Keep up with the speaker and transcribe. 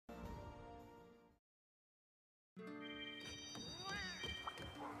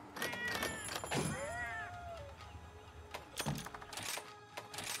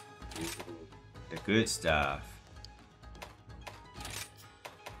Good stuff.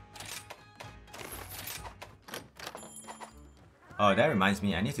 Oh, that reminds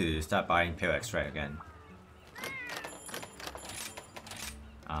me, I need to start buying pale extract again.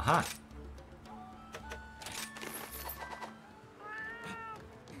 Aha!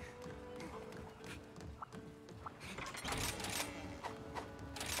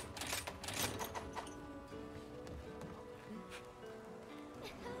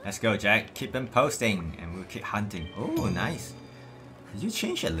 Let's go, Jack. Keep them posting and we'll keep hunting. Oh, nice. Did you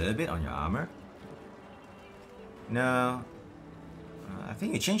change a little bit on your armor? No. I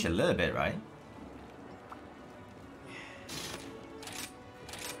think you changed a little bit, right?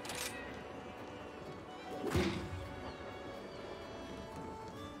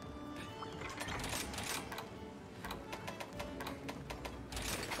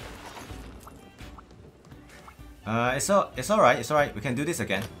 It's alright, it's alright. We can do this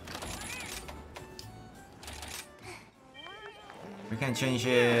again. We can change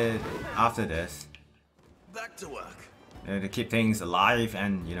it after this. Back to work. To keep things alive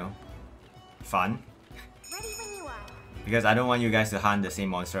and, you know, fun. Ready when you are. Because I don't want you guys to hunt the same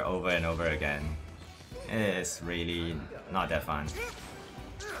monster over and over again. It's really not that fun.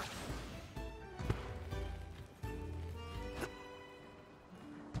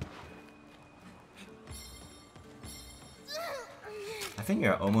 I think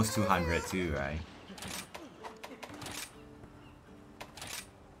you're almost 200 too, right?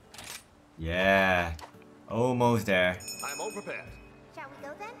 Yeah, almost there. I'm all prepared. Shall we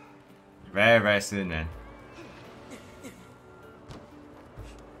go then? Very, very soon, man.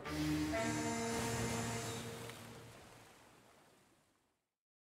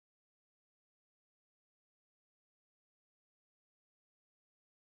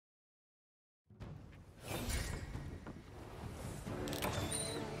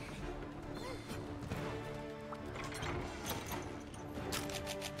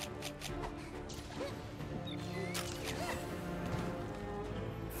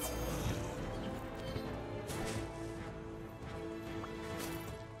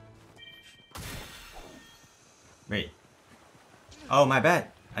 Wait. Oh, my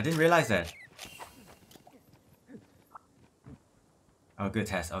bad. I didn't realize that. Oh, good,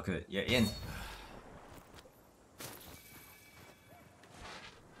 Tess. Oh, good. You're in.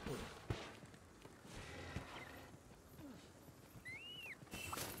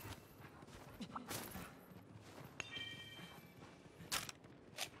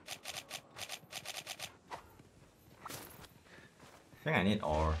 I think I need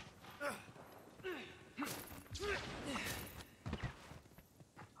ore.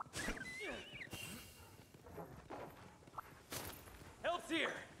 Help's here.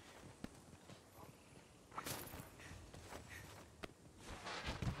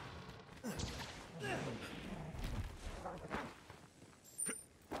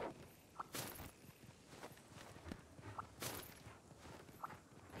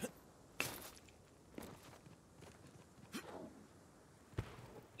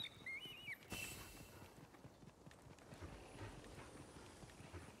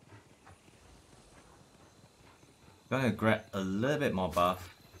 Gonna grab a little bit more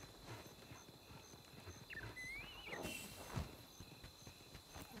buff.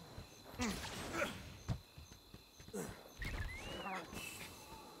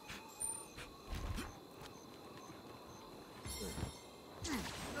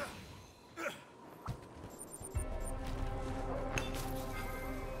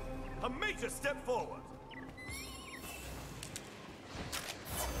 A major step forward.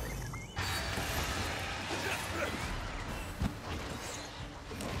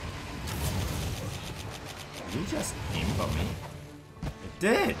 Did you just aim for me? It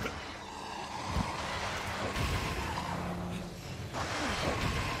did!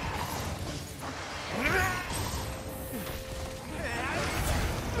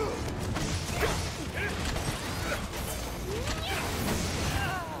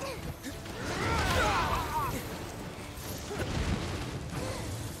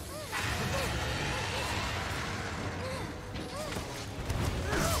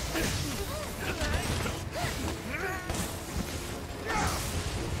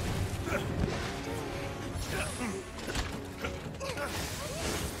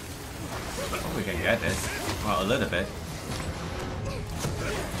 We can get this. Well, a little bit.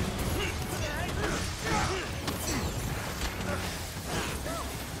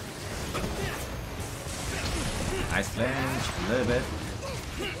 Nice flinch, a little bit.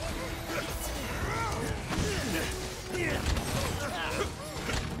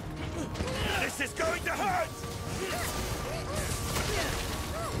 This is going to hurt.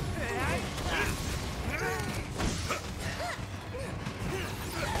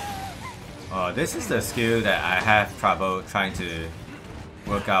 Oh, this is the skill that I have trouble trying to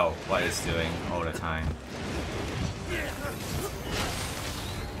work out what it's doing all the time.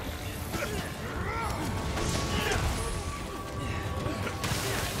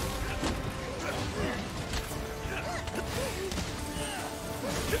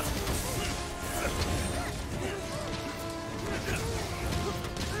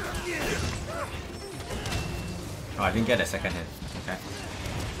 Oh, I didn't get a second hit. Okay.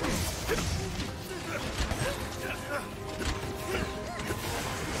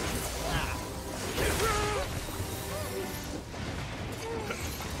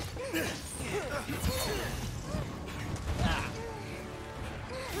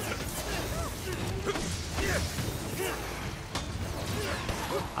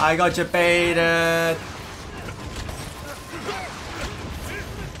 I got you baited.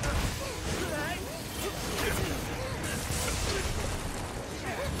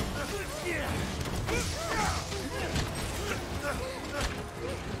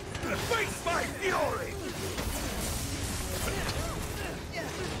 Face my fury!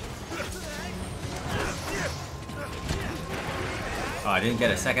 Oh, I didn't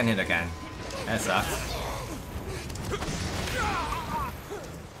get a second hit again. That sucks.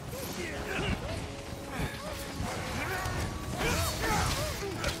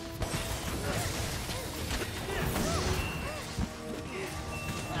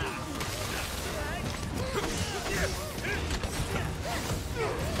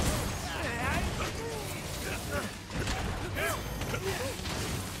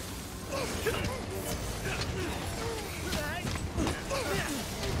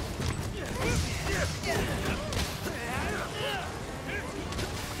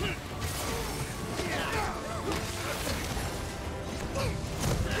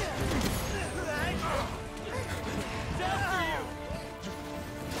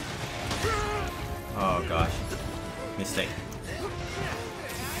 Oh gosh. Mistake.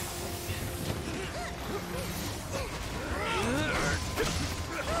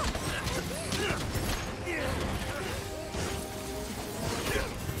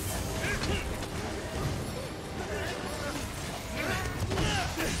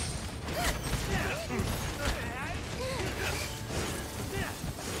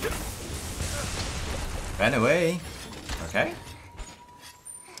 Ran away. Okay.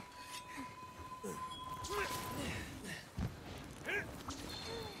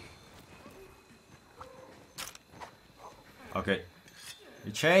 Okay.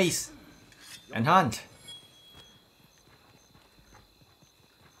 We chase and hunt.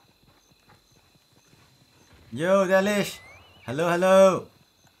 Yo, Delish. Hello, hello.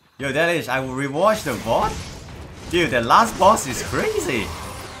 Yo, Delish, I will rewatch the VOD. Dude, the last boss is crazy.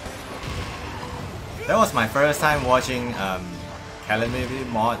 That was my first time watching Calamity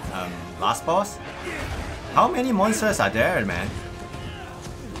mod last boss. How many monsters are there, man?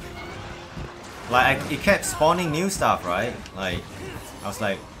 Like, it kept spawning new stuff, right? Like, I was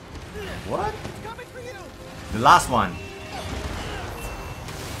like, what? The last one.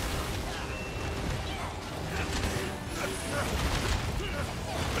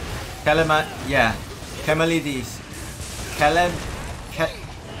 Yeah. Camelides.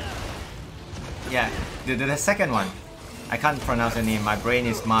 Yeah, the second one. I can't pronounce the name, my brain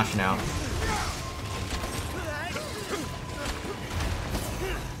is mush now.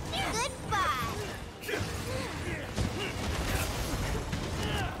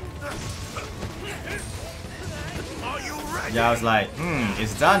 Yeah, I was like,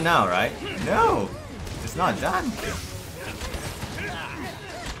 it's done now, right? No, it's not done.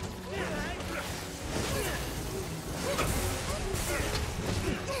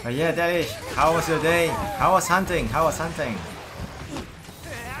 But yeah, Delish, how was your day? How was hunting? How was hunting?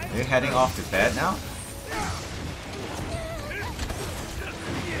 Are you heading off to bed now?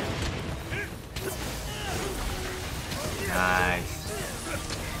 Nice.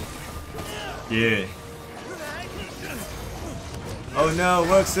 Yeah. Oh no,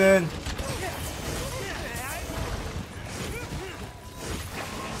 work soon.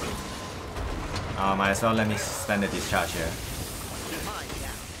 Oh, might as well let me spend the discharge here.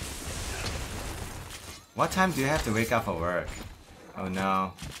 What time do you have to wake up for work? Oh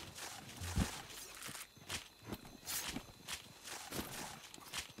no.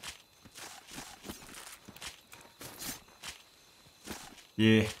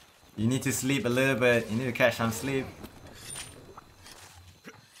 Yeah, you need to sleep a little bit. You need to catch some sleep.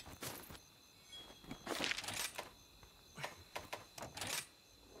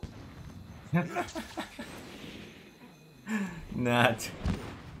 Not.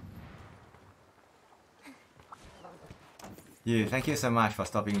 You, thank you so much for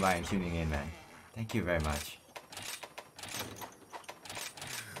stopping by and tuning in, man. Thank you very much.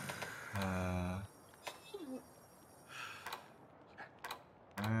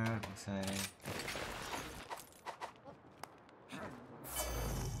 Where was I?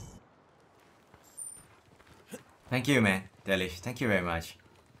 Thank you, man. Delish, thank you very much.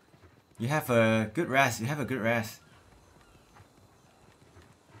 You have a good rest. You have a good rest.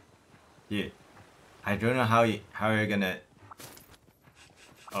 Yeah. I don't know how you're gonna.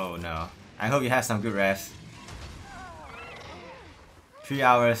 Oh no. I hope you have some good rest. 3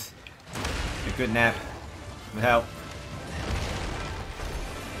 hours. A good nap would help.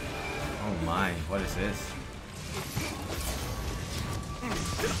 Oh my, what is this?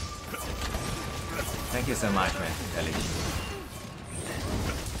 Thank you so much, man. Delish.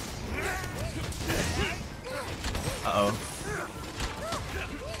 Uh-oh.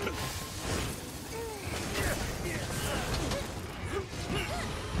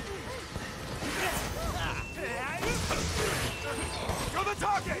 You're the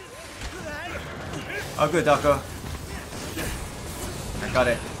target! Oh good, Doko. I got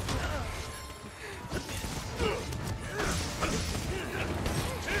it.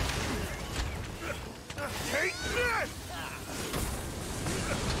 Take this!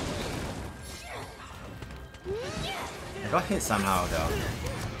 I got hit somehow though.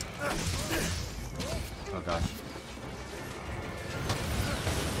 Oh gosh.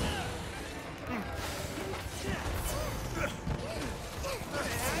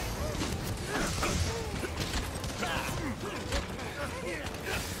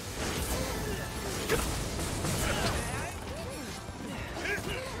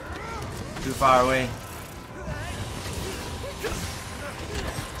 Too far away.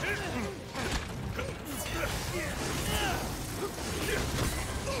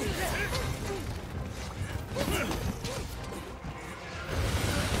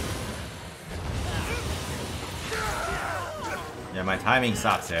 Yeah, my timing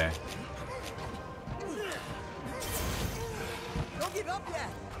sucks there. Don't give up yet!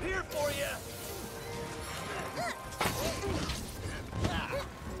 Here for you!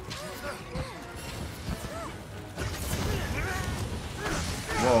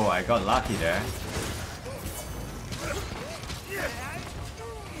 Whoa, I got lucky there.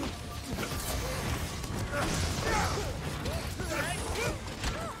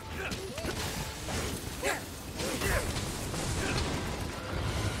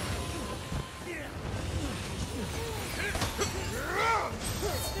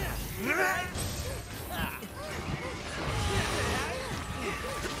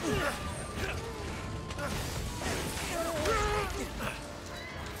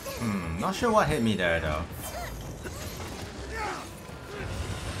 Not sure what hit me there though.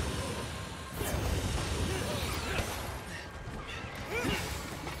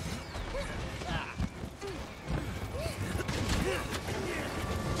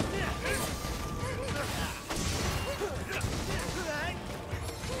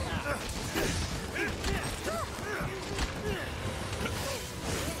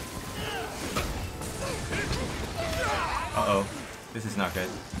 Uh-oh. This is not good.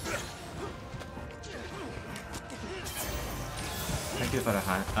 Thank you for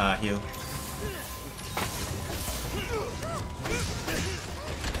the heal.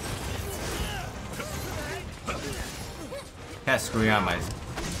 Cat's screwing up my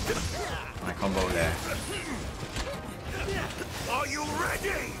combo there. Are you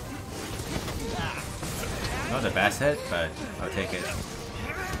ready? Not the best hit, but I'll take it.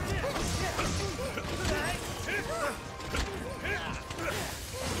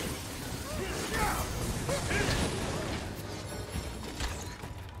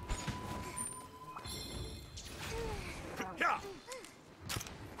 Yeah.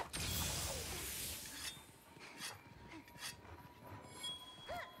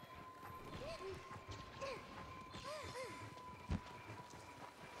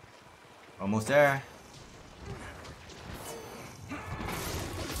 Almost there.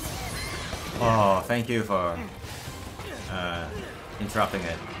 Oh, thank you for interrupting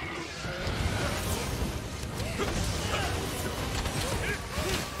it.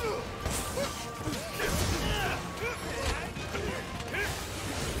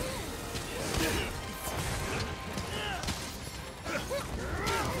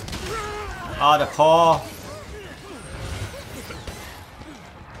 Oh, the paw.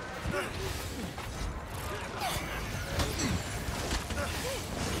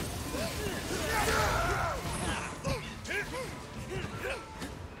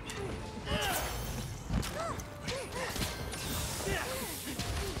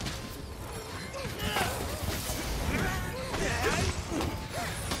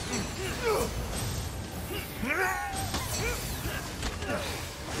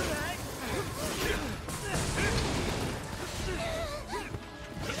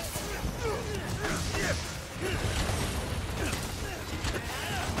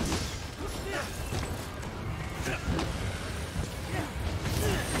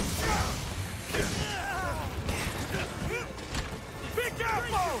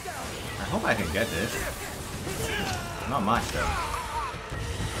 can get this. Not much though.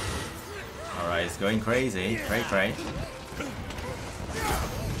 Alright, it's going crazy. Cray cray.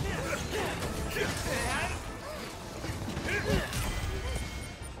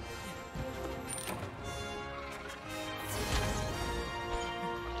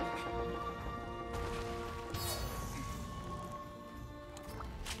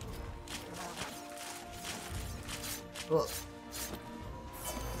 Well,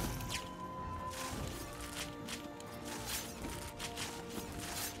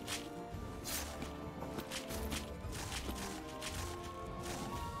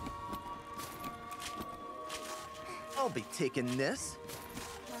 I'll be taking this.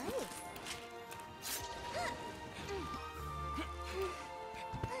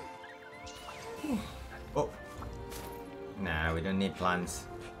 Nice. Oh. Nah, we don't need plants.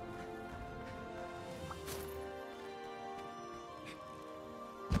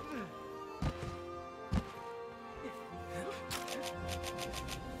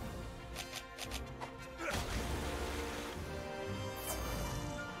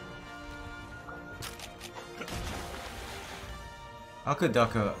 Okay,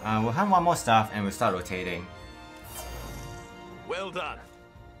 Doko. We'll have one more staff and we'll start rotating. Well done.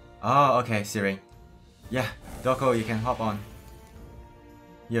 Oh, okay, Searing. Yeah, Doko, you can hop on.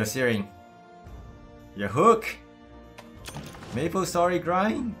 Yo, Searing. Your hook! Maple Story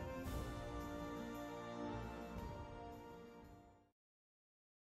grind?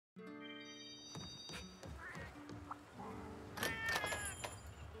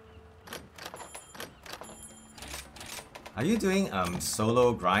 Are you doing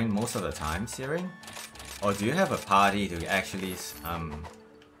solo grind most of the time, Searing? Or do you have a party to actually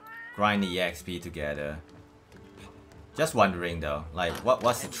grind the EXP together? Just wondering though, like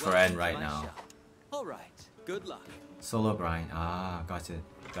what's the trend right now? All right. Good luck. Solo grind. Ah, got it.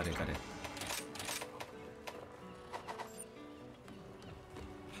 Got it.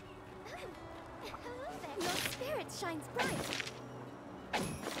 Your spirit shines bright.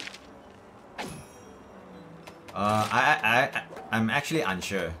 I'm actually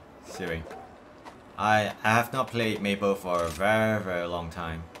unsure, Siri. I have not played Maple for a very long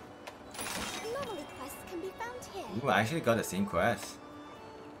time. Anomaly quests can be found here. Ooh, I actually got the same quest.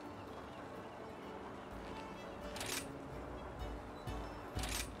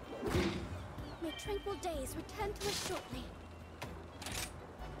 May tranquil days return to us shortly.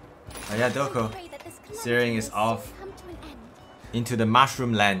 Oh yeah, Doko. Pray that this calamity Searing is will off soon come to an end. into the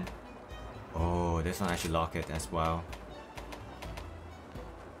Mushroom Land. Oh, this one I should lock it as well.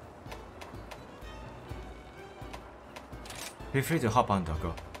 Feel free to hop on,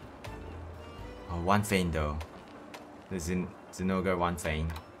 Doko. Oh, one feint though. The Zinogre one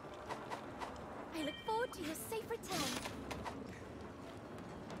feint. I look forward to your safe return.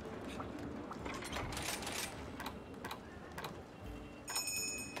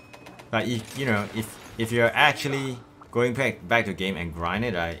 But you know, if you're actually going back to game and grind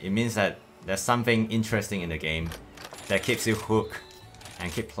it, right, it means that there's something interesting in the game that keeps you hooked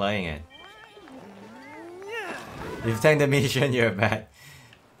and keep playing it. If you tank the mission, you're bad.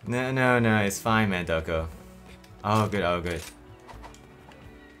 No, it's fine, man, Doko. Oh, good. Let's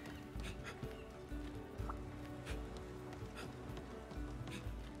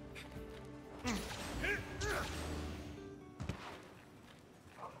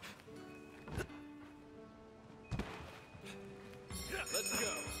go.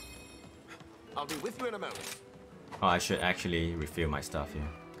 I'll be with you in a moment. Oh, I should actually refill my stuff here.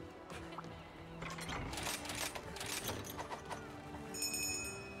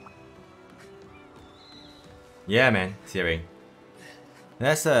 Yeah, man, Siri.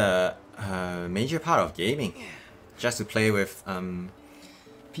 That's a major part of gaming. Just to play with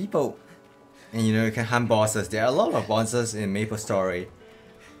people. And you know, you can hunt bosses. There are a lot of bosses in Maple Story.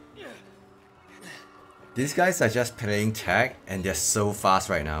 These guys are just playing tag and they're so fast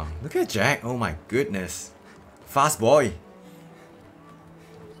right now. Look at Jack, oh my goodness. Fast boy.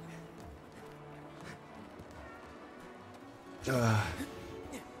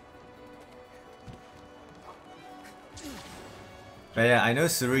 But yeah, I know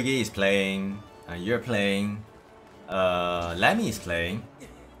Tsurugi is playing, you're playing, Lemmy is playing.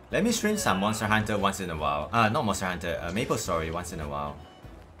 Let me stream some Monster Hunter once in a while. Not Monster Hunter, Maple Story once in a while.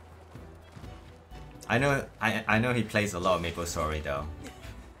 I know he plays a lot of Maple Story though.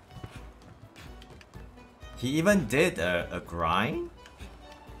 He even did a grind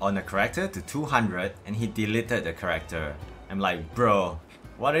on a character to 200 and he deleted the character. I'm like, bro,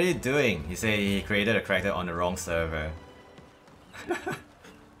 what are you doing? He said he created a character on the wrong server.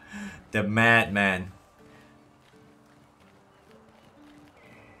 The madman.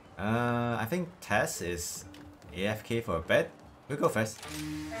 I think Tess is AFK for a bit. We'll go first.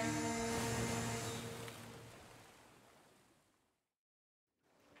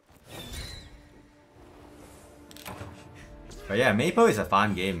 But yeah, Maple is a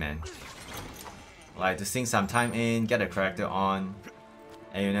fun game, man. Like to sink some time in, get a character on,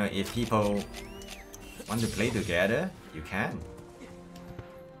 and you know, if people want to play together, you can.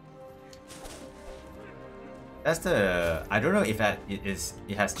 That's the... I don't know if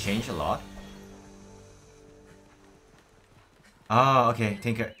it has changed a lot. Oh, okay,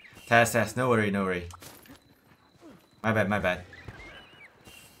 Tinker. Test, no worry, no worry. My bad, my bad.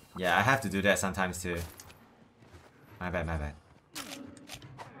 Yeah, I have to do that sometimes too. My bad, my bad.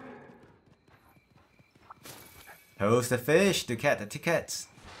 Toast the fish to get the tickets.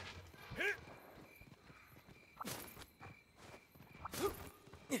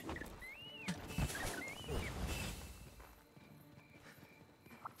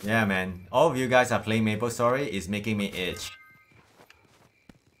 Yeah, man. All of you guys are playing MapleStory is making me itch.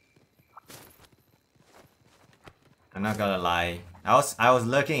 I'm not gonna lie. I was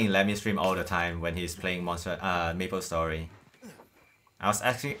lurking in Lemmy's stream all the time when he's playing MapleStory. I was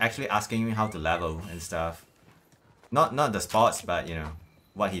actually asking him how to level and stuff. Not the spots, but you know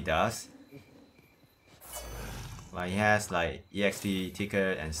what he does. Like he has like EXP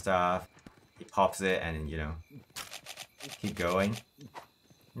ticket and stuff. He pops it and you know keep going.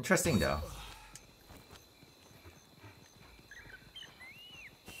 Interesting though.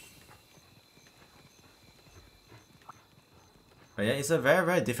 But yeah, it's a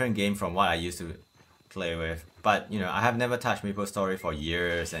very different game from what I used to play with. But you know, I have never touched MapleStory for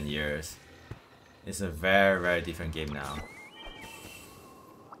years and years. It's a very different game now.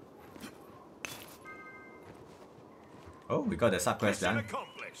 Oh, we got the sub quest done.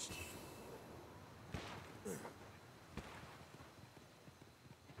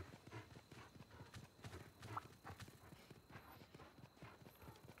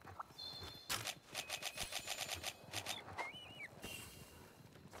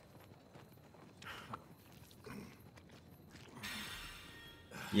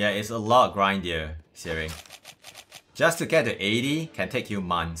 Yeah, it's a lot grindier, Searing. Just to get to 80 can take you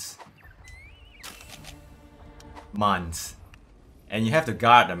months. Months. And you have to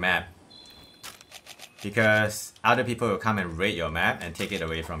guard the map. Because other people will come and raid your map and take it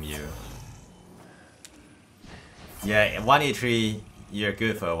away from you. Yeah, 1E3, you're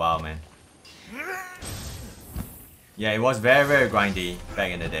good for a while, man. Yeah, it was very grindy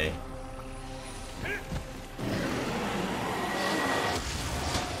back in the day.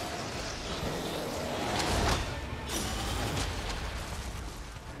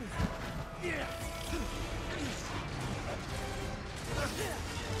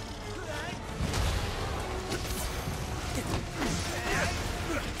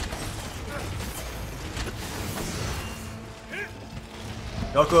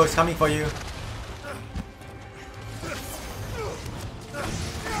 Goku is coming for you.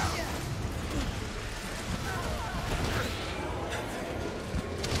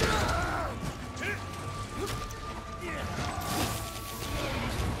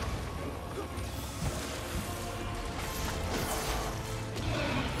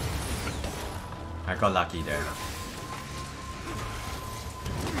 I got lucky there.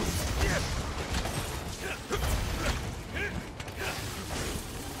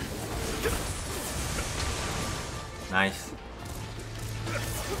 Nice.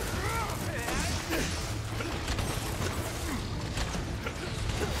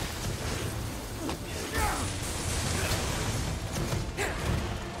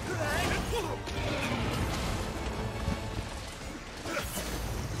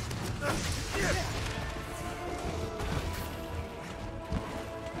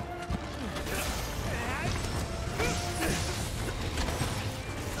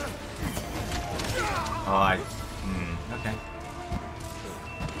 Oh, okay.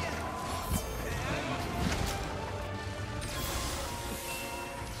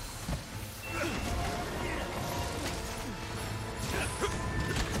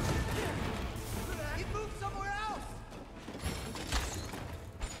 You moved somewhere else.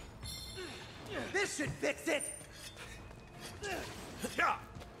 This should fix it. Yeah.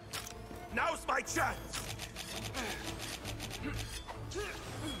 Now's my chance.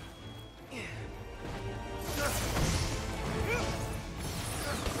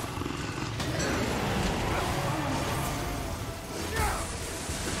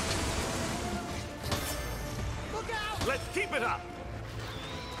 Look out! Let's keep it up.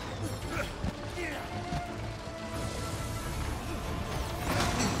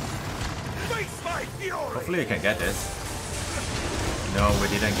 Face my fury. Hopefully you can get this. No, we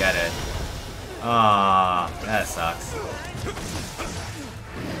didn't get it. Ah, that sucks.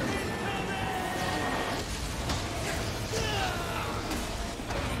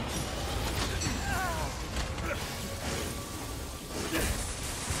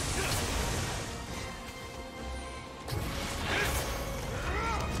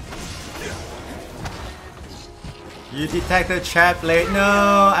 You detected chat blade.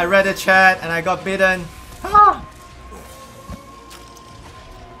 No, I read the chat and I got bitten. Ah.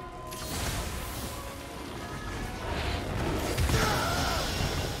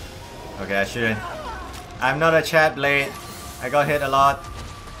 Okay, I shouldn't. I'm not a chat blade. I got hit a lot.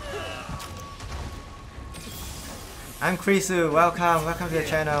 I'm Krisu. Welcome. Welcome to the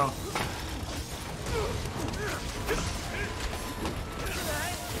channel.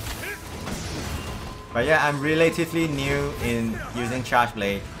 But yeah, I'm relatively new in using Charge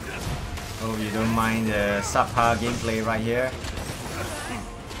Blade. Hope you don't mind the subpar gameplay right here.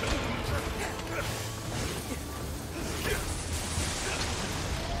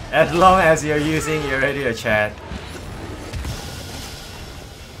 As long as you're using your radio chat.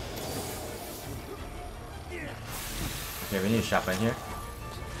 Okay, we need to sharpen here.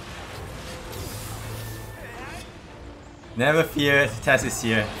 Never fear, Tess is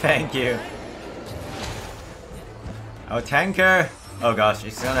here. Thank you. Oh, tanker! Oh gosh,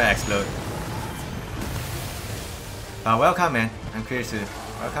 it's gonna explode. Welcome man, I'm Krisu.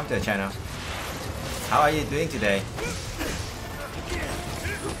 Welcome to the channel. How are you doing today?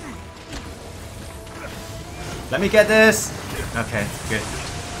 Let me get this! Okay, good.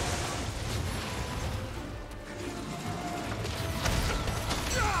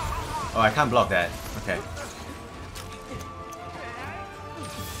 Oh, I can't block that. Okay.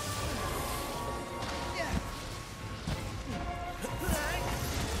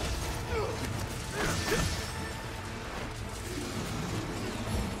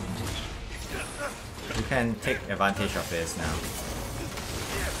 You can take advantage of this now.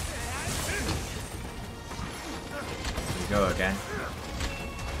 Here we go again.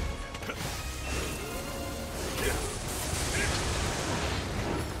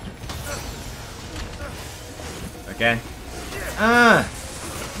 Again.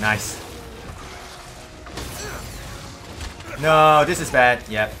 Nice. No, this is bad.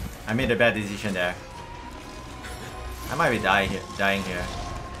 Yep, I made a bad decision there. I might be dying here.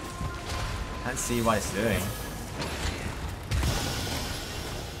 Can't see what it's doing.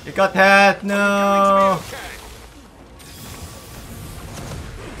 You got that? No.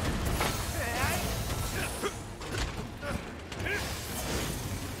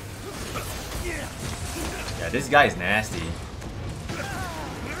 Yeah, this guy is nasty.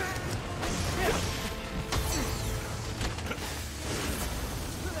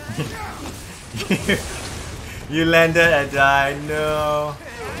 You landed and died. No.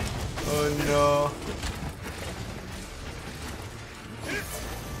 Oh no.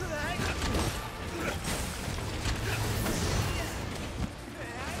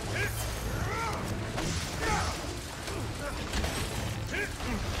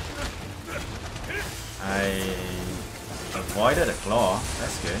 I avoided a claw.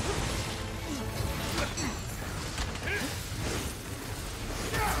 That's good.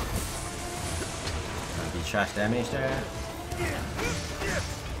 Decharge damage there.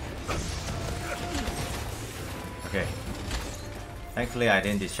 Okay. Thankfully I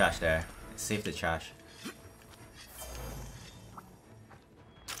didn't discharge there. Save the charge.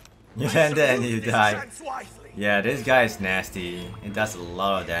 You landed and you died. Yeah, this guy is nasty. It does a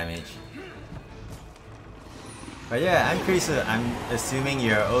lot of damage. But yeah, I'm Krisu. I'm assuming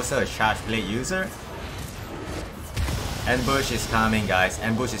you're also a Charge Blade user. Ambush is coming, guys.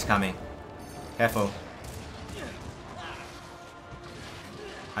 Ambush is coming. Careful.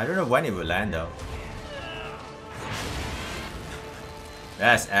 I don't know when it will land though.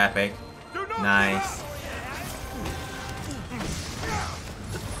 That's epic. Nice.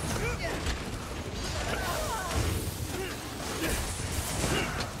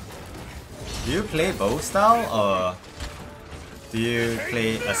 Do you play both style or do you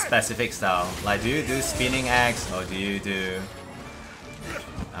play a specific style? Like do you do spinning axe or do you do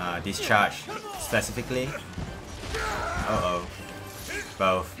discharge specifically? Uh-oh.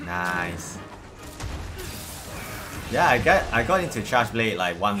 Both. Nice. Yeah, I got into Charge Blade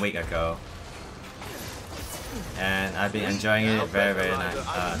like 1 week ago. And I've been enjoying it very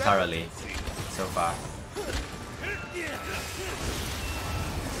thoroughly so far.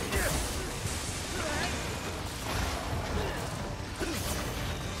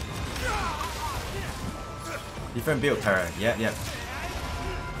 Different build turret. Yep.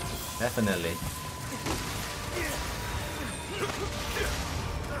 Definitely.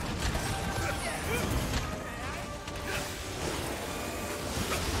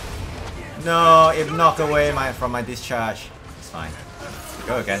 No, it knocked away from my discharge. It's fine.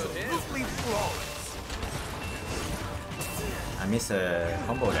 Go again. Absolutely flawless. I missed a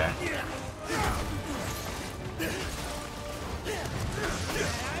combo there.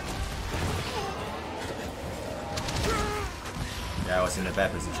 Yeah, I was in a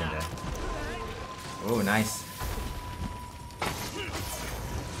bad position there. Oh, nice. I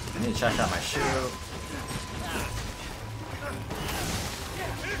need to charge up my shield.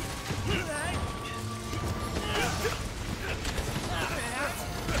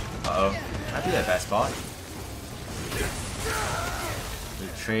 Uh-oh. Might be a bad spot. We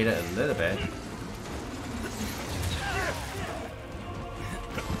traded a little bit.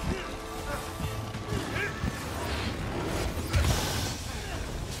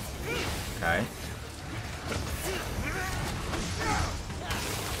 Okay.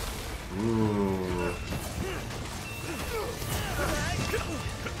 Ooh.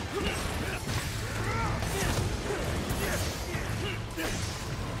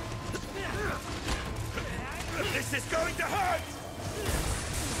 This is going to hurt.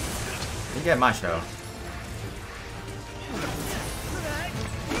 Didn't get much though.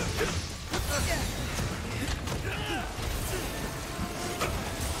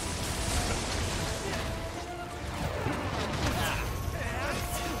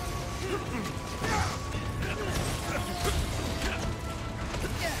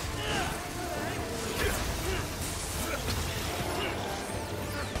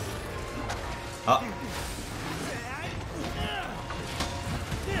 Oh.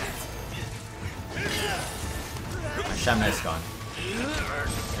 My stamina is gone.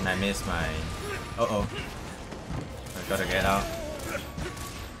 And I missed my... Uh-oh. I gotta get out.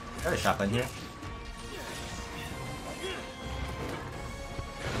 Very sharp in here.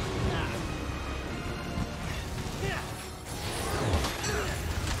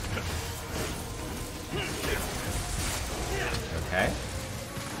 Okay.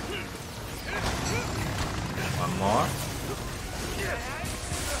 One more.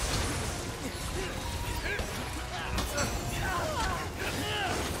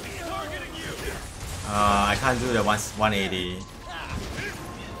 I can't do the 180.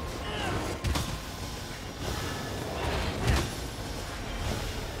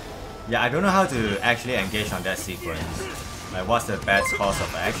 Yeah, I don't know how to actually engage on that sequence. Like, what's the best course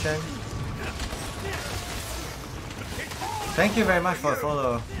of action? Thank you very much for the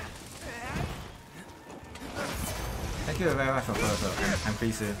follow. Thank you very much for the follow. I'm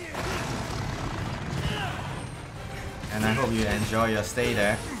Krisu. And I hope you enjoy your stay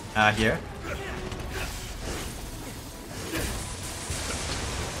there. Here.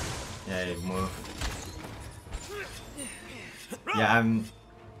 Yeah, you move. Yeah,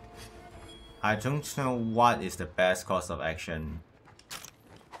 I don't know what is the best course of action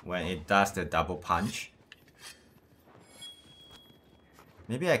when it does the double punch.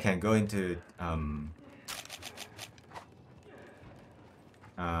 Maybe I can go into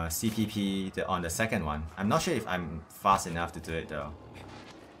CPP on the second one. I'm not sure if I'm fast enough to do it though.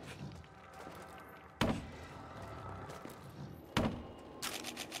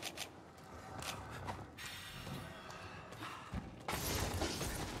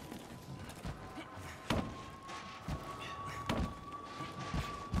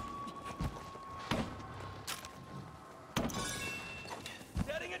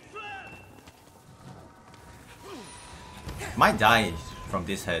 Might die from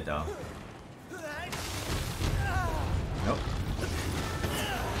this head though. Nope.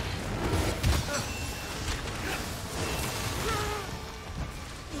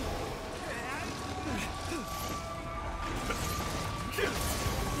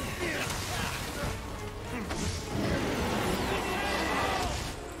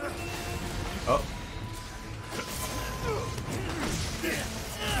 Oh.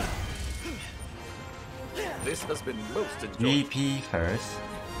 This has been most enjoyable. VP first.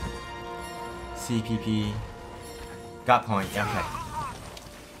 CPP. Got point. Yeah, okay.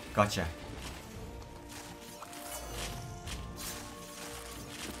 Gotcha.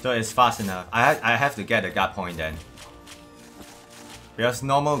 So it's fast enough. I have to get a guard point then. Because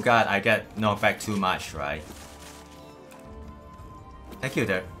normal guard I get knocked back too much, right? Thank you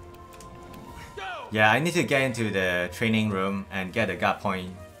there. Yeah, I need to get into the training room and get a guard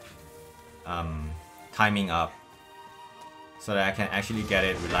point timing up so that I can actually get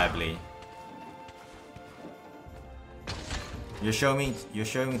it reliably. You're showing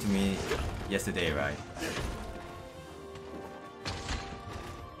to me yesterday, right?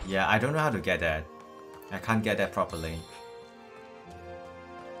 Yeah, I don't know how to get that. I can't get that properly.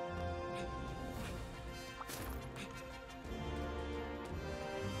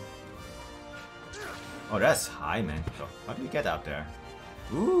 Oh, that's high, man. So, how do we get up there?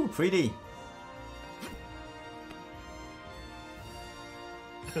 Ooh, pretty.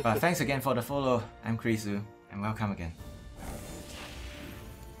 But thanks again for the follow. I'm Krisu, and welcome again.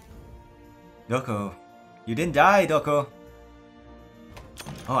 Doko, you didn't die, Doko.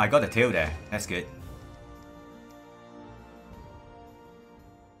 Oh, I got the tail there. That's good.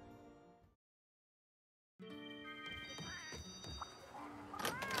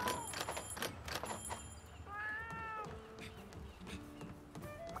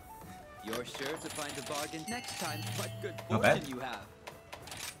 You're sure to find a bargain next time. What good Not bad. fortune you have.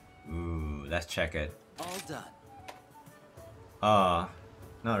 Ooh, let's check it. All done. Oh,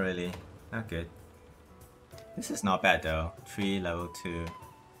 not really. Not good. This is not bad though. 3 level 2.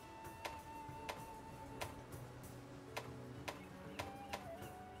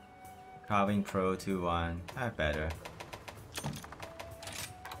 Carving Pro 2-1. Better.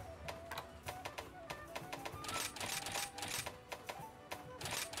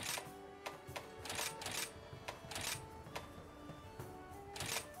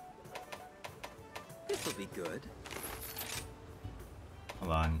 This'll be good.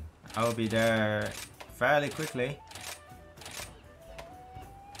 Hold on. I'll be there fairly quickly.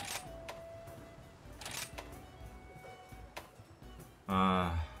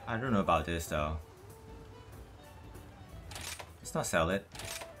 I don't know about this though. Let's not sell it.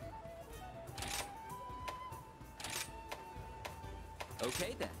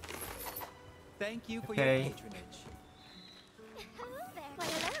 Okay then. Thank you for Okay. your patronage. Hello there. Why,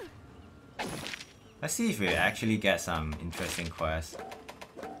 hello. Let's see if we actually get some interesting quests.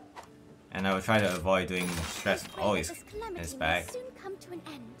 And I will try to avoid doing stress. Oh, it's back. Soon come to an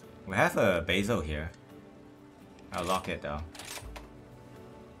end. We have a basil here. I'll lock it though.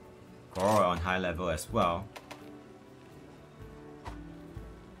 Gore on high level as well.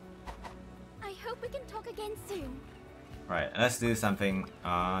 I hope we can talk again soon. Right, let's do something.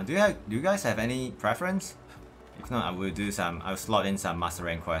 Do you guys have any preference? If not, I will do some. I'll slot in some master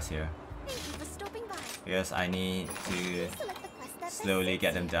rank quests here Thank you for stopping by. because I need to Please select the quest that best slowly suits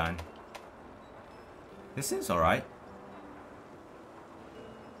get them you. done. This seems alright.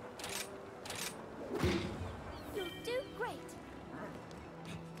 You'll do great.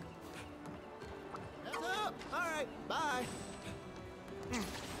 Heads up! Alright, bye. Good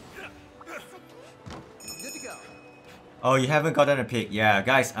to go. Oh, you haven't gotten a pick. Yeah,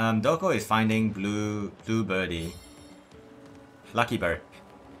 guys. Doko is finding blue birdie. Lucky bird.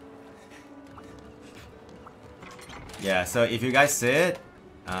 Yeah. So if you guys see it,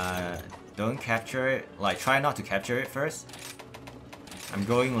 don't capture it. Like, try not to capture it first. I'm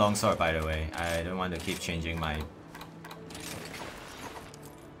going longsword, by the way. I don't want to keep changing my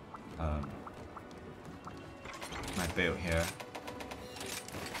my build here.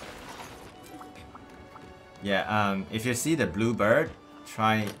 Yeah, if you see the blue bird,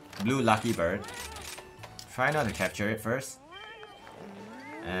 blue lucky bird, try not to capture it first.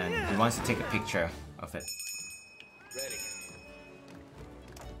 And he wants to take a picture of it. Ready.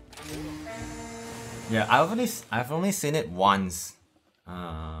 Yeah, I've only seen it once,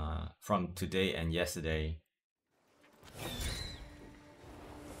 from today and yesterday.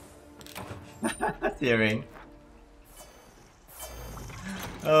 Tearing.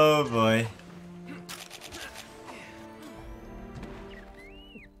 Oh boy.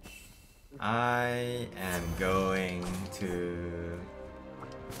 I am going to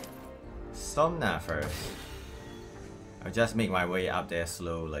Somna first. I'll just make my way up there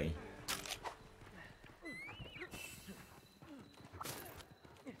slowly.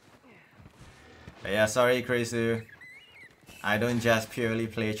 But yeah, sorry Krisu. I don't just purely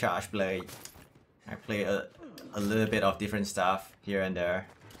play Charge Blade. I play a little bit of different stuff here and there.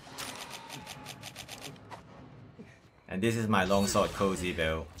 And this is my longsword cozy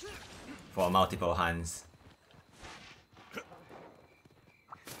build for multiple hunts.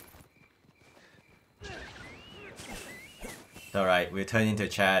 Alright, we'll turn into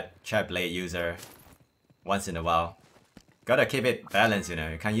chat blade user once in a while. Gotta keep it balanced, you know,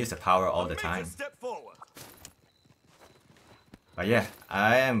 you can't use the power all the time. Step forward. But yeah,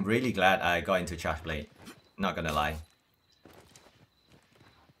 I am really glad I got into Charge Blade. Not gonna lie.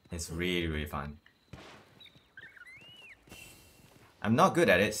 It's really, really fun. I'm not good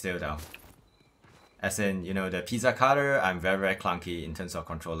at it still though. As in, you know, the pizza cutter, I'm very, very clunky in terms of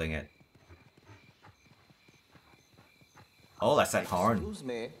controlling it. Oh, that's like horn. Excuse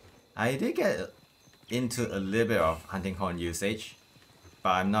me. I did get into a little bit of hunting horn usage, but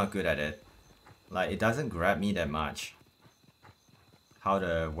I'm not good at it. Like, it doesn't grab me that much. How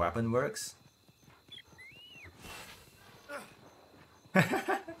the weapon works?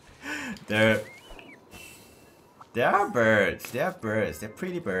 There are birds. There are birds. They're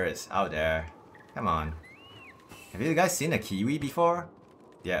pretty birds out there. Come on. Have you guys seen a kiwi before?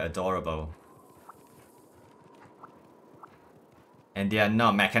 They're adorable. And they are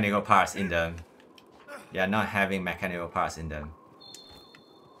not mechanical parts in them. They are not having mechanical parts in them.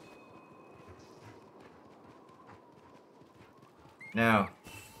 No.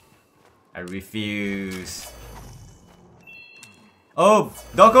 I refuse. Oh,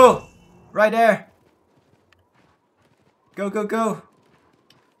 Doggo! Right there! Go, go, go!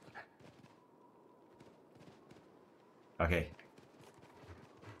 Okay.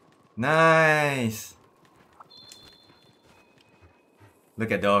 Nice!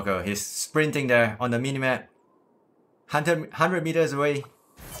 Look at Doggo, he's sprinting there on the minimap. 100 meters away.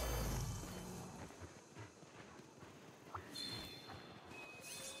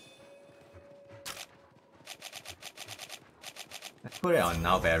 Let's put it on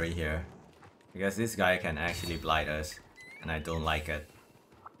Nowberry here. Because this guy can actually blight us. And I don't like it.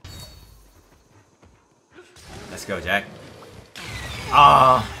 Let's go, Jack.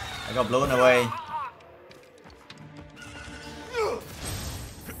 Ah! I got blown away.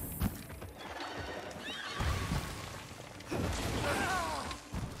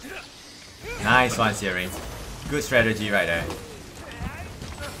 Nice one, Siri. Good strategy right there.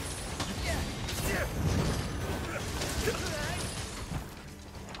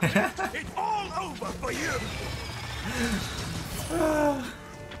 It's all over for you.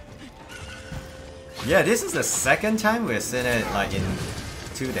 Yeah, this is the second time we've seen it like in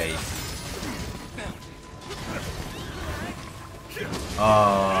 2 days.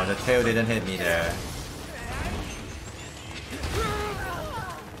 Oh, the tail didn't hit me there.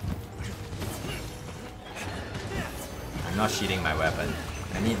 I'm not sheathing my weapon.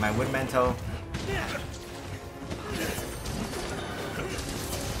 I need my wood mantle.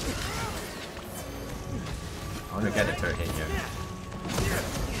 I want to get the third hit here.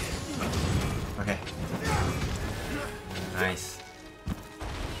 Okay. Nice.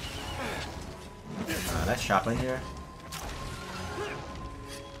 Let's sharpen here.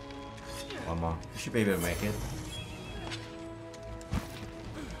 One more. We should be able to make it.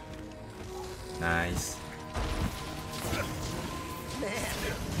 Nice.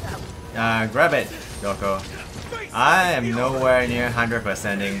 Grab it, Yoko. I am nowhere near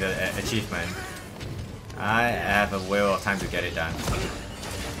 100%ing the achievement. I have a whale of time to get it done.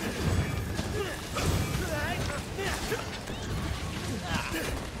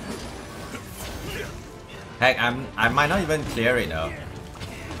 Heck, I might not even clear it though.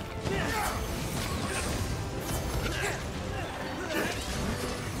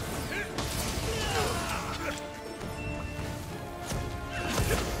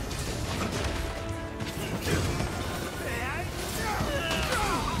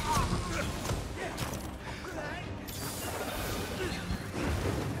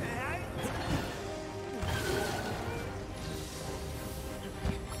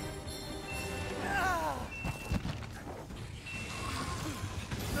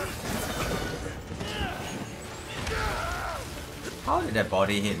 How did that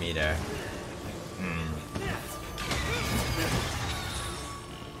body hit me there?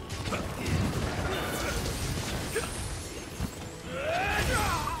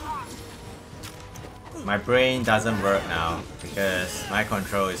 My brain doesn't work now because my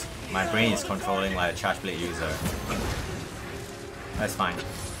brain is controlling like a charge blade user. That's fine.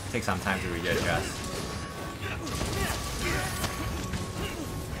 Take some time to readjust.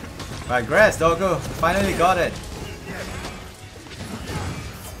 Right, grass, Doggo! Finally got it!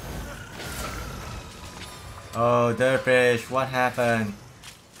 Oh, Dirtfish, what happened?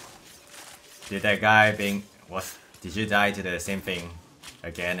 Did that guy did you die to the same thing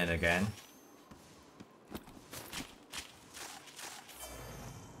again and again?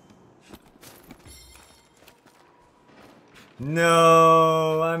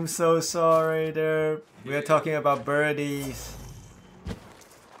 No, I'm so sorry, Derp. We're talking about birdies.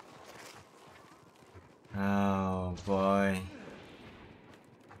 Oh boy.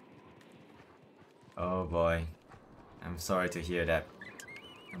 Oh boy. I'm sorry to hear that.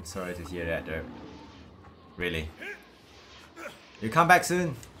 I'm sorry to hear that, Derp. Really. You come back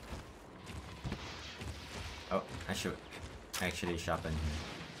soon. Oh, I should actually sharpen here.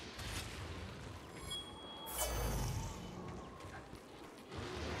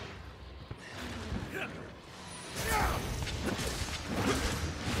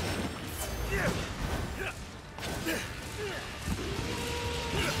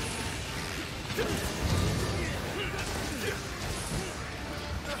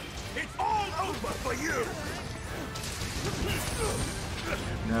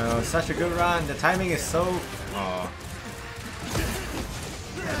 No, such a good run. The timing is so... Oh.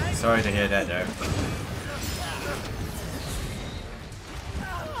 Sorry to hear that there.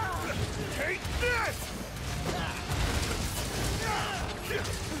 Take this!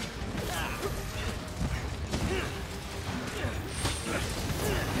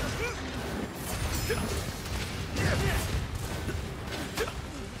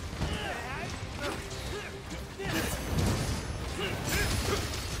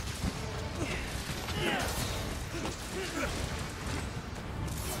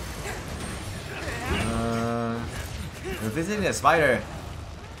 We're visiting the spider.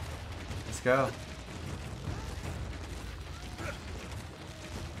 Let's go.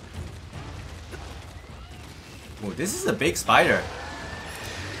 Oh, this is a big spider.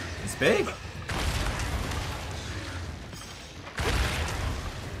 It's big.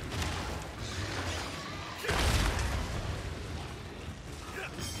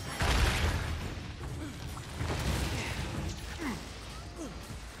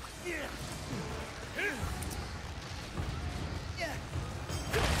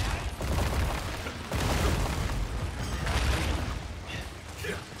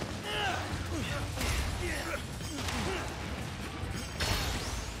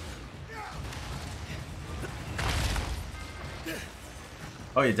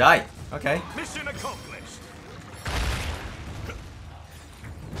 Oh, you died. Okay. Mission accomplished.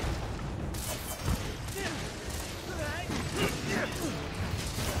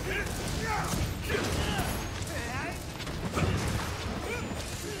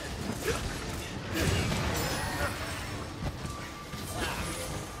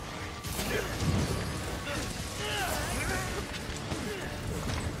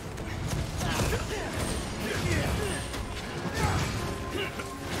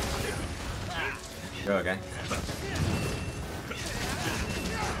 Go again.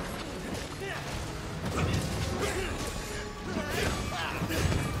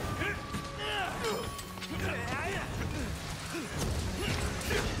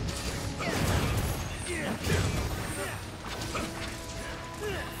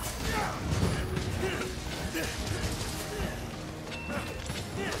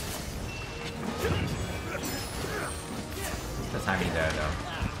 The timing there though.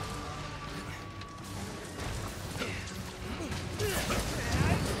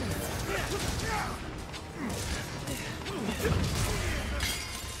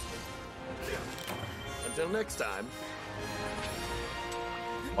 Until next time.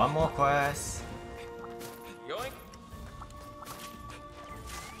 One more quest. Yoink.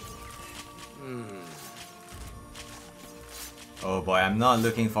 Oh boy, I'm not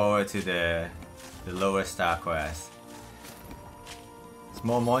looking forward to the lower star quest. It's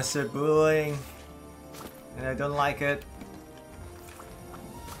more monster bullying, and I don't like it.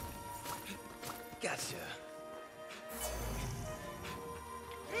 Gotcha.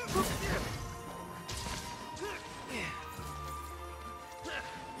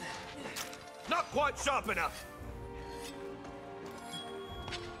 Not quite sharp enough.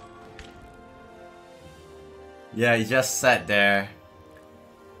 Yeah, he just sat there.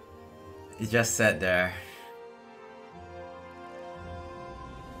 He just sat there.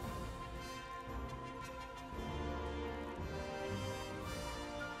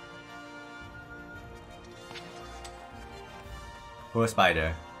 Poor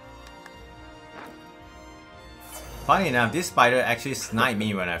spider. Funny enough, this spider actually sniped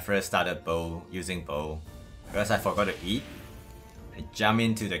me when I first started using bow. Because I forgot to eat. I jumped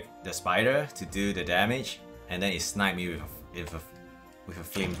into the spider to do the damage, and then it sniped me with a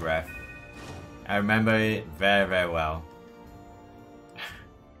flame breath. I remember it very, very well.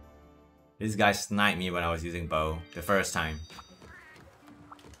 This guy sniped me when I was using bow the first time.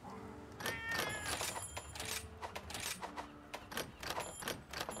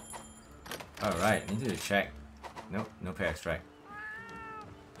 Alright, need to check. Nope, no pay extract.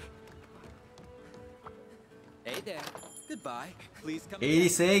 Hey there. Goodbye. Please come.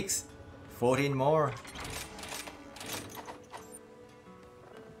 86! 14 more.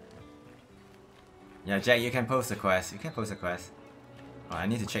 Yeah, Jack, you can post a quest. You can post a quest. Oh, I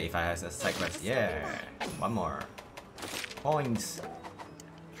need to check if I have a side quest. Yeah, one more. Points.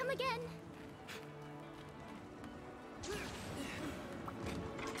 Come again.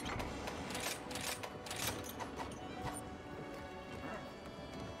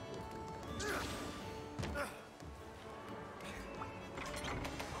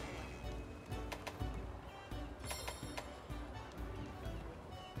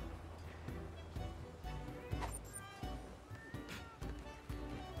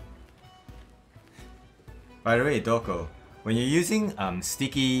 By the way, Doko, When you're using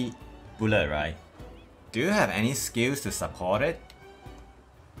sticky bullet, right? Do you have any skills to support it?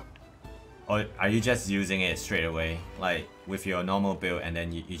 Or are you just using it straight away? Like with your normal build and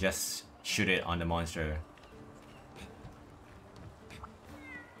then you just shoot it on the monster?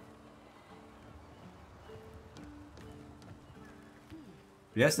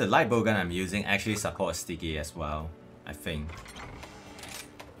 Because the light bowgun I'm using actually supports sticky as well, I think.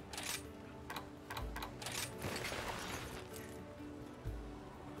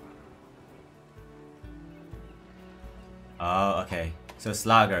 Oh, okay. So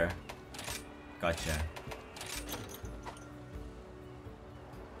Slugger. Gotcha.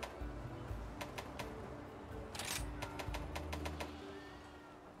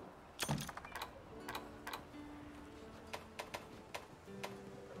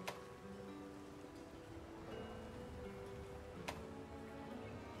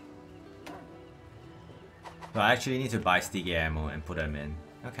 So I actually need to buy sticky ammo and put them in.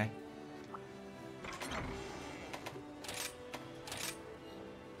 Okay.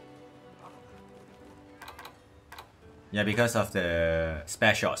 Yeah, because of the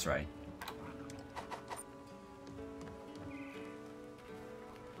spare shots, right?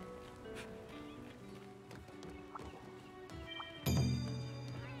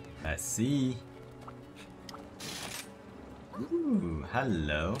 Let's see. Ooh,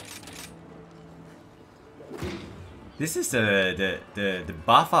 hello. This is the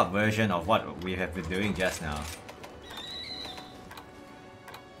buff up version of what we have been doing just now.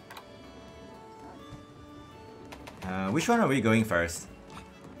 Which one are we going first?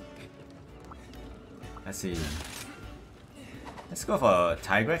 Let's see. Let's go for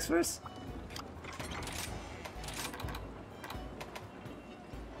Tigrex first.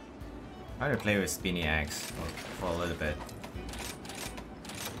 I'm gonna play with Spinny Axe for a little bit.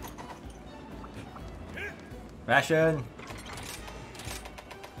 Ration!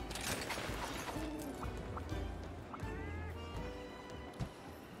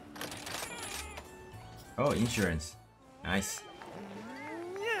 Oh, insurance. Nice.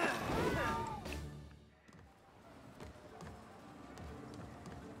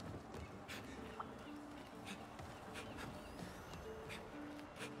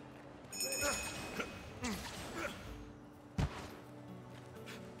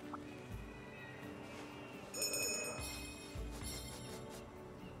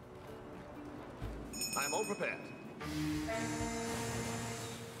 I'm all prepared.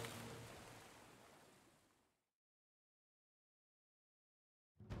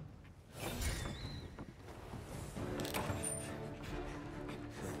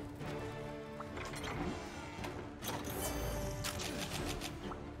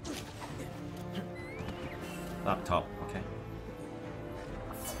 Up top, okay.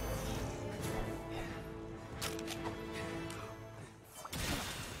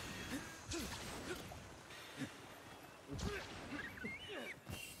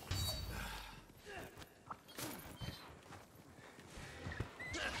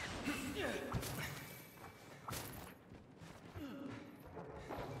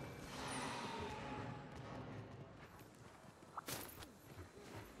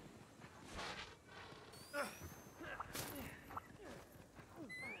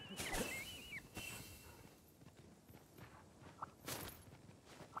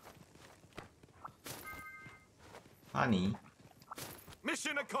 Honey.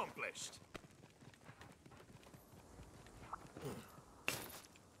 Mission accomplished.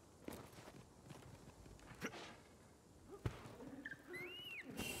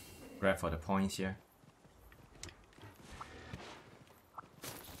 Grab for the points here.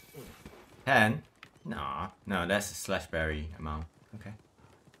 10? No, that's a slash berry amount. Okay.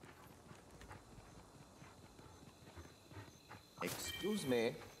 Excuse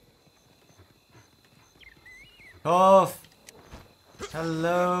me. Off!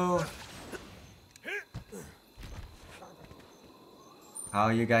 Hello! How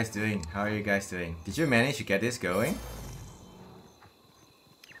are you guys doing? How are you guys doing? Did you manage to get this going?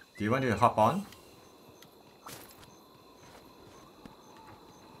 Do you want to hop on?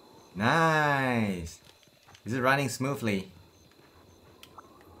 Nice! Is it running smoothly?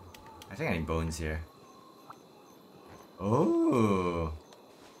 I think I need bones here. Oh!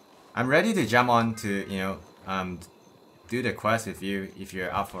 I'm ready to jump on to, you know, do the quest with you if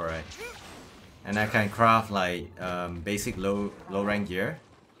you're up for it. And I can craft like basic low rank gear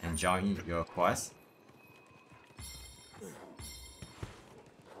and join your quest.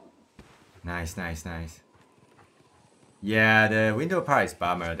 Nice. Yeah, the window part is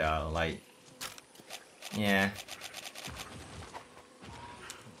bummer though, like, yeah.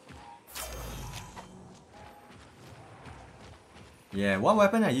 Yeah, what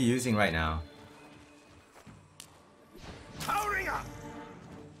weapon are you using right now? Powering up!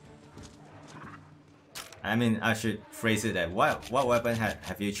 I mean, I should phrase it that what weapon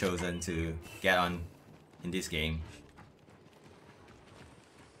have you chosen to get on in this game?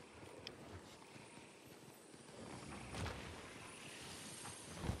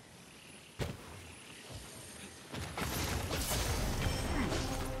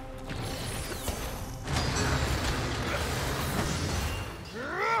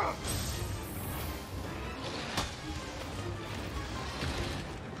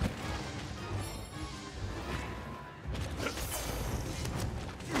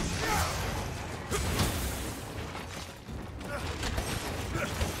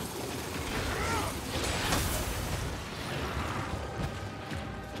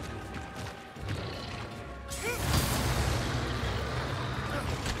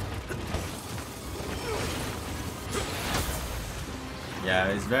 Yeah,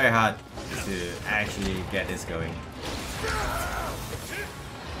 it's very hard to actually get this going.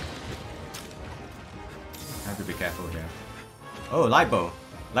 Have to be careful here. Oh, light bow.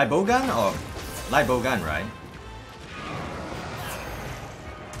 Light bow gun or light bow gun, right?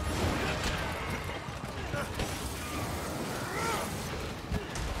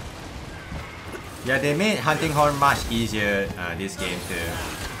 Yeah, they made hunting horn much easier this game too.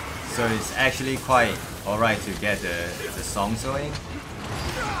 So it's actually quite alright to get the song going.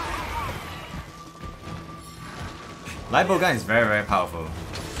 Light bow gun is very powerful.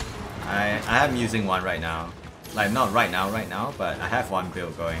 I am using one right now. Like not right now, but I have one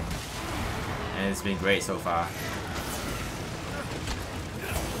build going. And it's been great so far.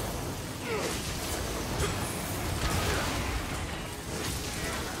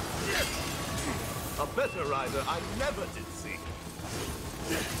 A better rider I never did see.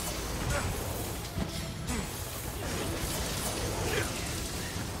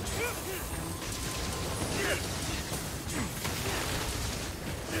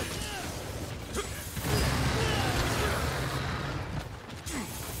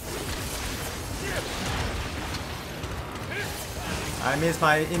 I missed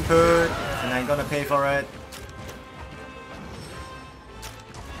my input and I'm gonna pay for it.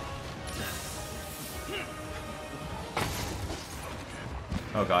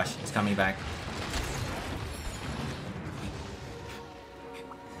 Oh gosh, it's coming back.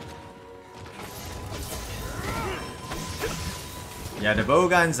 Yeah, the bow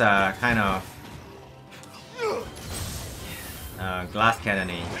guns are kind of glass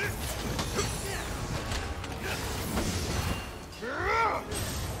cannony.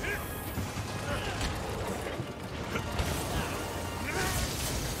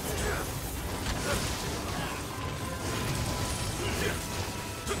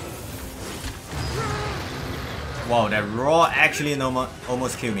 Wow, that raw actually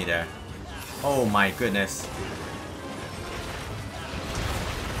almost killed me there. Oh my goodness.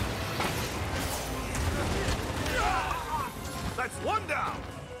 That's one down.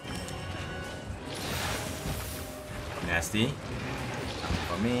 Nasty.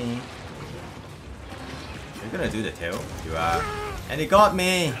 For me. You're gonna do the tail. You are. And he got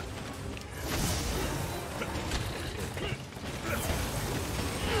me!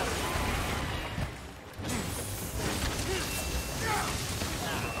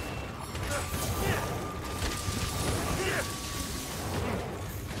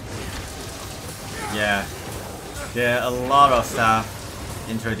 Yeah, there are a lot of stuff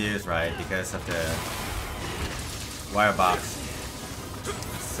introduced, right, because of the wire box.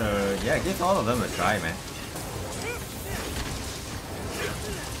 So yeah, give all of them a try, man.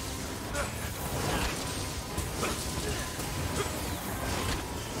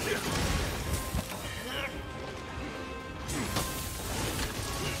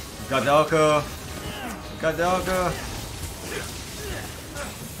 Got the Oko. Got the Oko.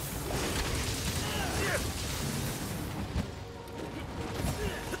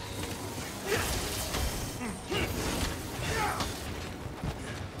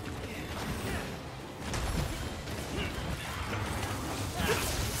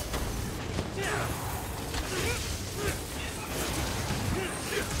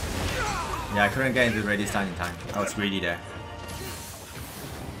 Yeah, I couldn't get into ready stun in time. I was greedy there.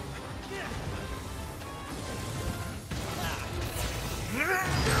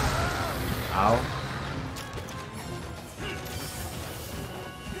 Ow.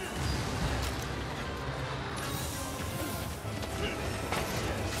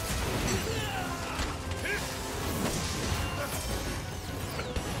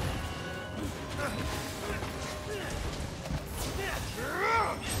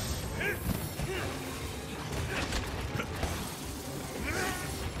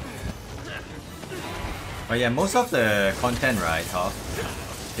 But yeah, most of the content, right, Top,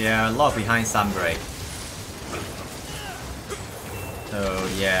 they are a lot behind Sunbreak. So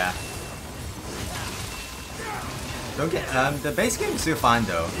yeah. Don't get the base game is still fun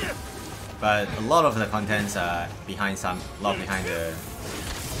though. But a lot of the contents are behind behind the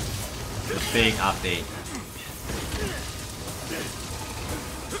big update.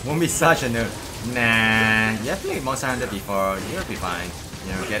 Won't be such a noob. Nah, you have played Monster Hunter before, you'll be fine.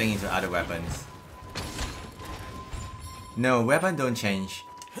 You know, getting into other weapons. No, weapon don't change.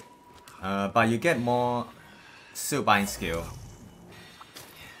 But you get more suit bind skill.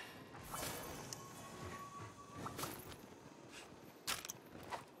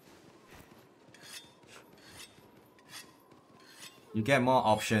 You get more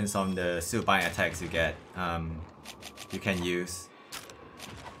options on the suit bind attacks you get. You can use.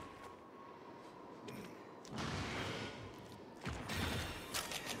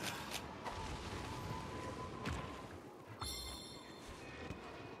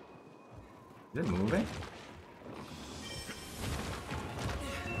 Is it moving?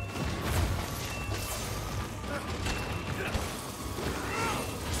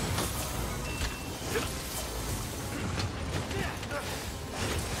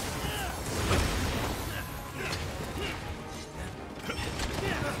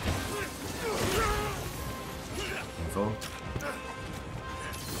 Info.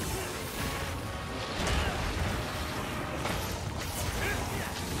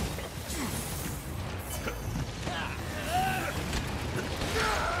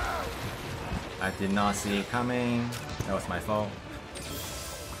 I did not see it coming. That was my fault.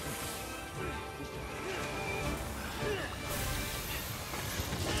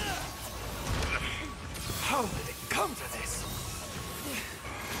 How did it come to this?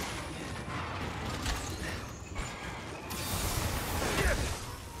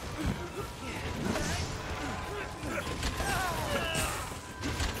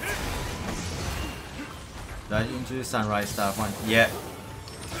 Did I introduce Sunrise stuff one? Yeah.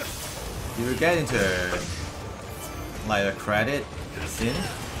 You will get into like a credit scene,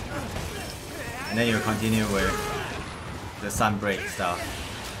 and then you continue with the Sunbreak stuff.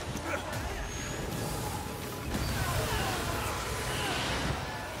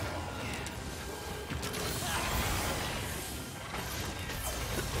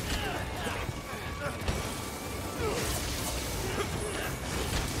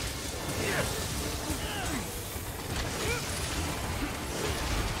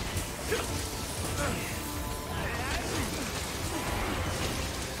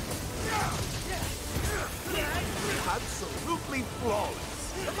 Absolutely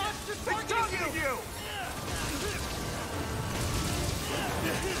flawless. The monster's targeting you!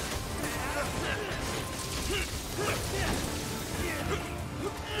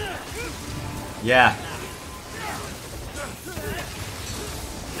 Yeah.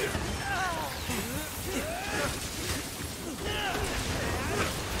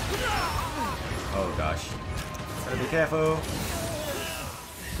 Oh gosh. Gotta be careful.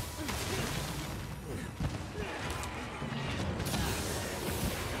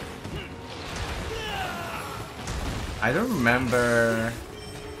 I don't remember.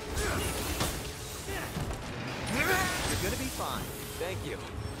 You're gonna be fine. Thank you.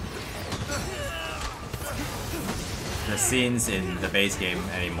 The scenes in the base game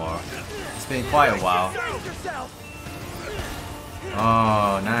anymore. It's been quite a while. Save yourself!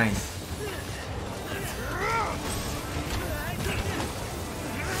 Oh, nice.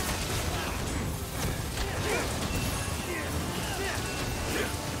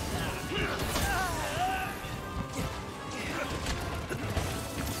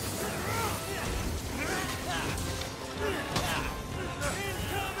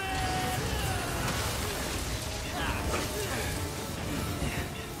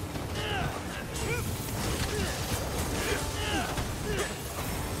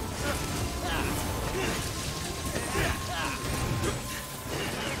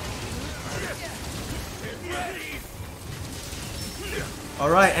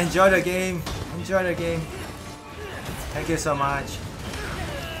 Alright, enjoy the game. Enjoy the game. Thank you so much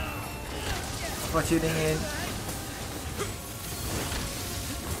for tuning in.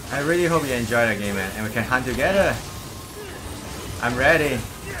 I really hope you enjoy the game, man, and we can hunt together. I'm ready.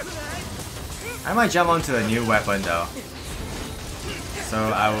 I might jump onto a new weapon though, so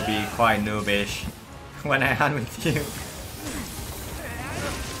I will be quite noobish when I hunt with you.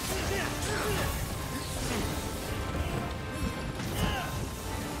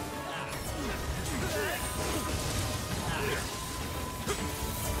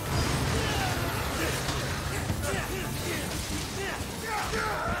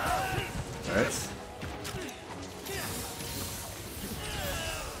 Hurts.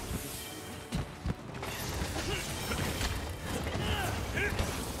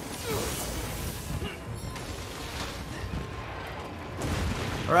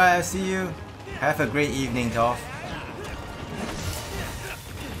 Alright, I'll see you. Have a great evening, Toph.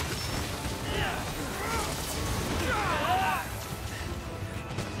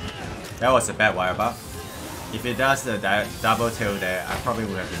 That was a bad wire buff. If it does the double tail there, I probably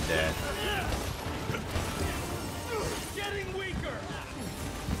would have been dead. Getting weaker.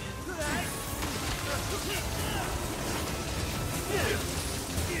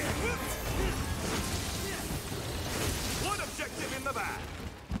 One objective in the bag.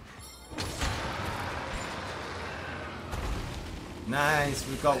 Nice,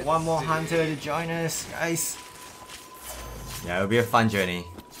 we've got one more hunter to join us, guys. Yeah, it'll be a fun journey.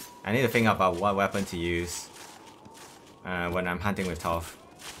 I need to think about what weapon to use when I'm hunting with Toph.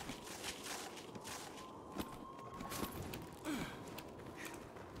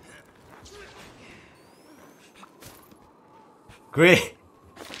 Great!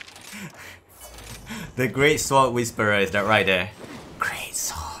 The Great Sword Whisperer is that right there. Great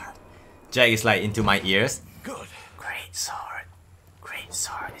Sword. Jack is like into my ears. Good. Great Sword. Great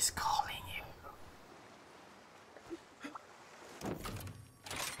Sword is calling you.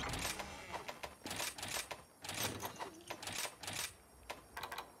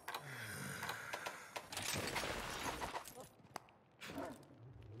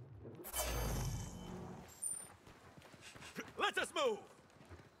 Let us move.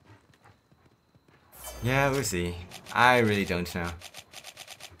 Yeah, we'll see. I really don't know.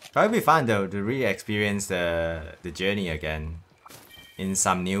 But it'll be fun though to re-experience the journey again in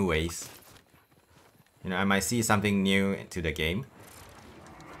some new ways. You know, I might see something new to the game.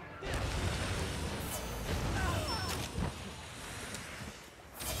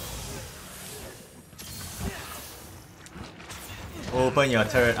 Open your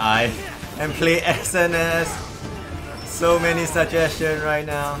third eye and play SNS. So many suggestions right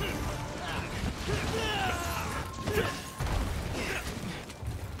now.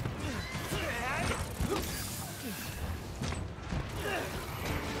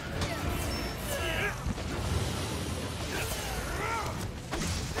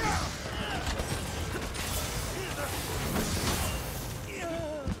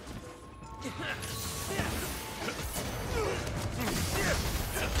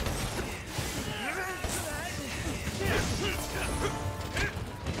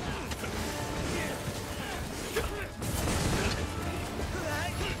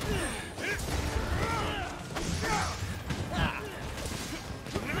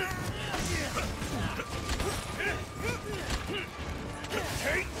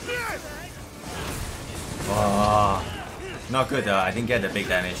 Oh, not good though. I didn't get the big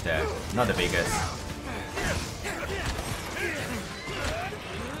damage there. Not the biggest.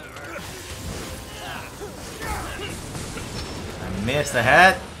 I missed the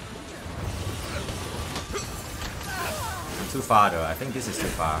head. I'm too far though. I think this is too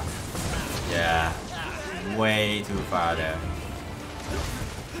far. Yeah, way too far there.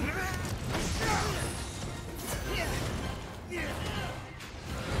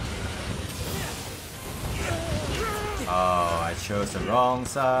 Oh, I chose the wrong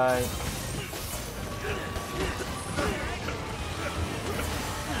side.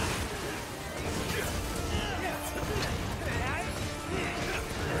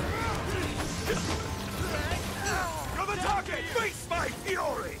 You're the target. Face my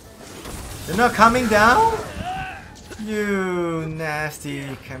fury. They're not coming down? You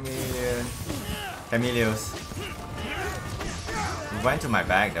nasty chameleon. Chameleos. It went to my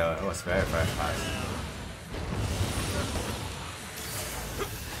back though. It was very fast.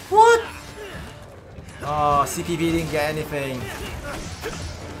 What? Oh, CPP didn't get anything.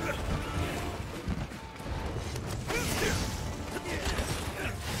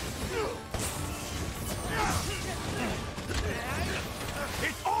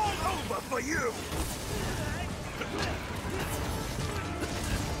 It's all over for you.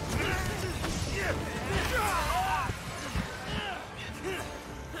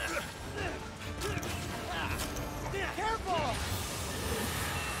 Careful!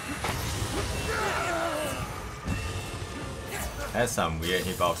 That's some weird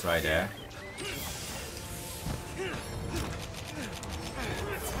hitbox right there.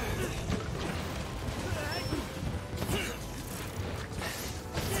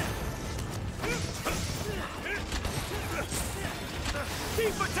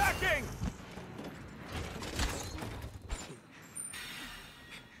 Keep attacking.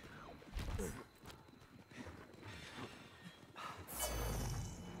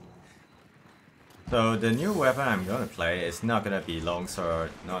 So the new weapon I'm gonna play is not gonna be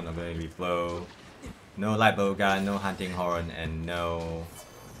longsword, not gonna be bow, no light bow gun, no hunting horn, and no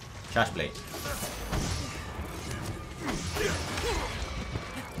charge blade.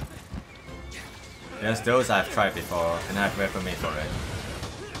 There's those I've tried before, and I've recommended for it.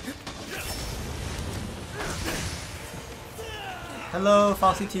 Hello,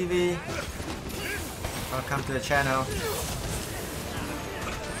 Foxy TV. Welcome to the channel.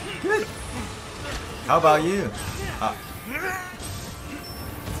 Good. How about you?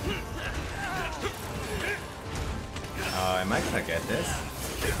 Am I gonna get this?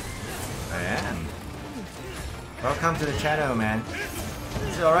 I am. Welcome to the channel, man.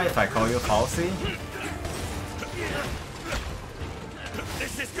 Is it alright if I call you Falsy?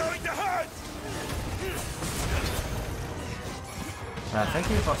 This is going to hurt! Thank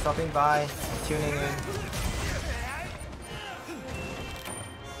you for stopping by, tuning in.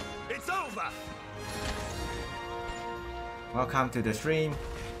 It's over! Welcome to the stream.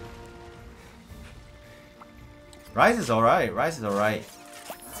 Rise is alright, Rise is alright.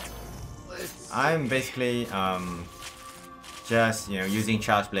 I'm basically just using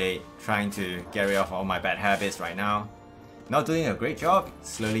Charge Blade, trying to get rid of all my bad habits right now. Not doing a great job,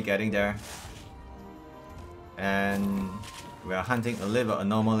 slowly getting there. And we are hunting a little bit of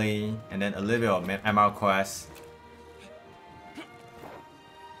Anomaly and then a little bit of MR Quest.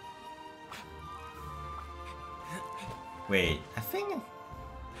 Wait, I think...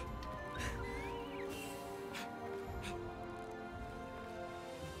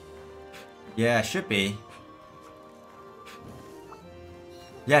 Yeah, should be.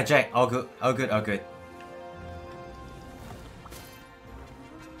 Yeah, Jack, all good, all good, all good.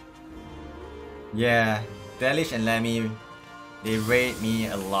 Yeah, Delish and Lemmy, they rate me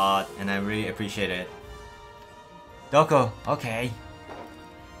a lot and I really appreciate it. Doko, okay.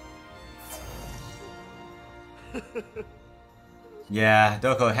 Yeah,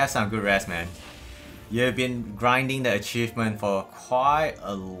 Doko, have some good rest, man. You've been grinding the achievement for quite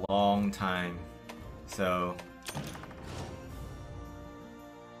a long time. So...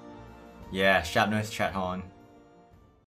 yeah, Sharpness, chat on.